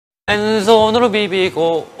왼손으로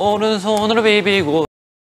비비고 오른손으로 비비고.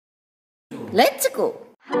 Let's go!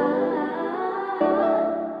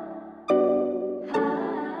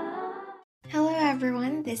 Hello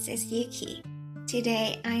everyone, this is Yuki.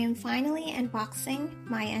 Today I am finally unboxing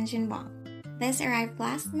my Engene bong. This arrived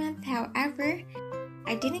last month, however,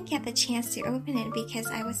 I didn't get the chance to open it because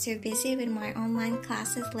I was so busy with my online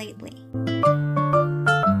classes lately.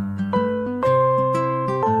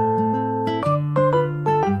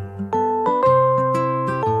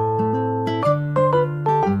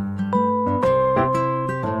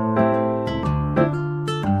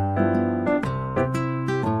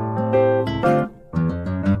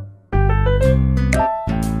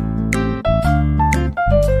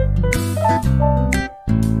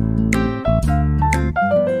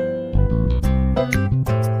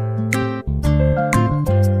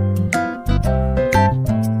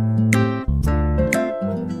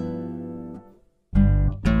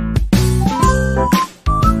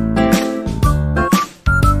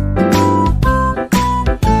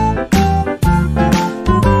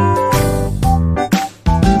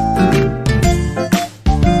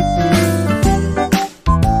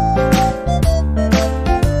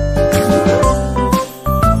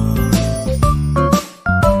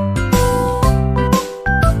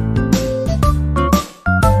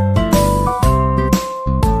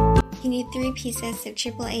 Pieces of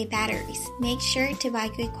AAA batteries. Make sure to buy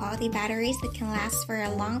good quality batteries that can last for a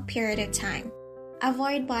long period of time.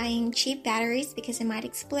 Avoid buying cheap batteries because it might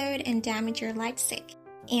explode and damage your light stick,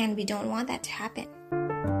 and we don't want that to happen.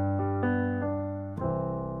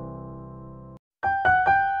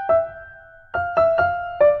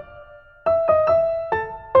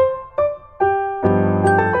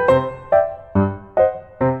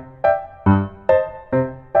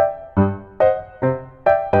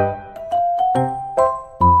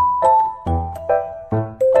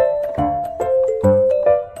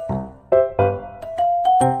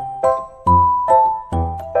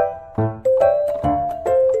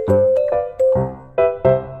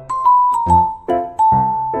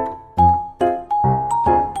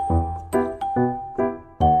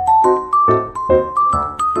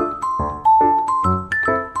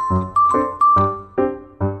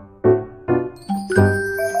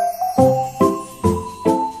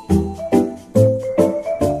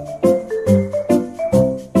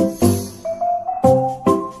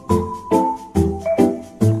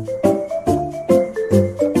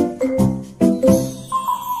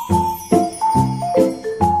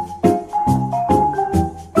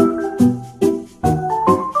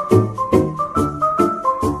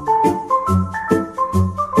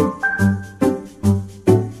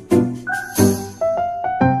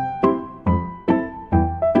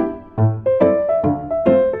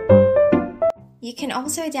 You can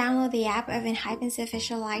also download the app of Enhypen's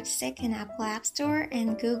official lightstick in Apple App Store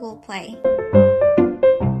and Google Play.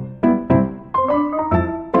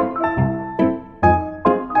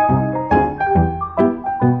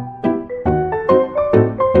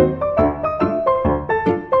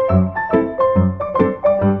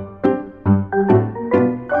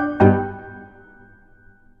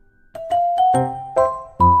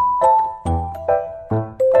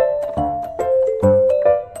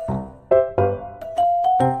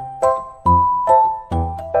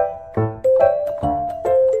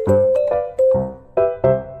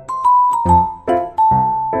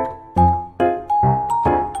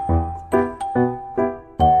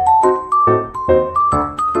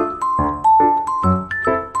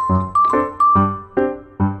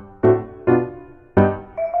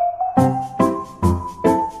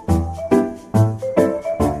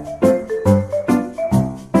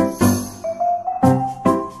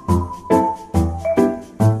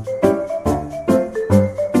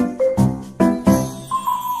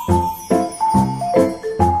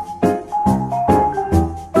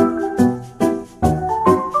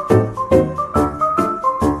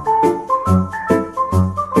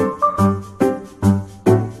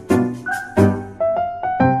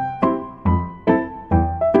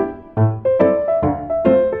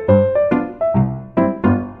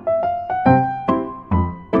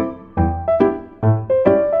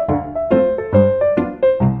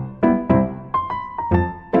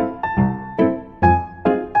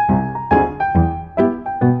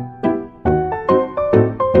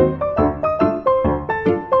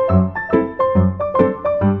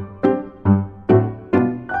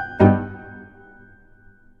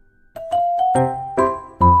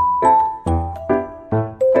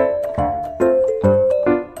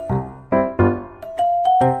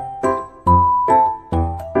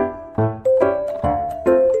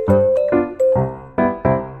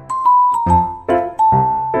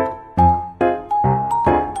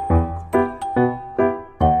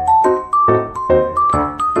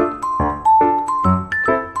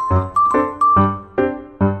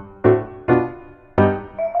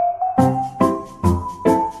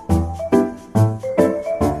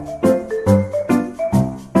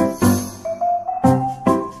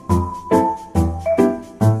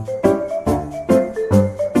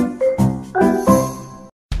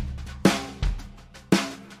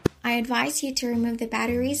 advise you to remove the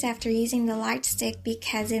batteries after using the light stick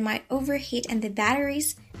because it might overheat and the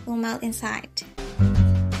batteries will melt inside.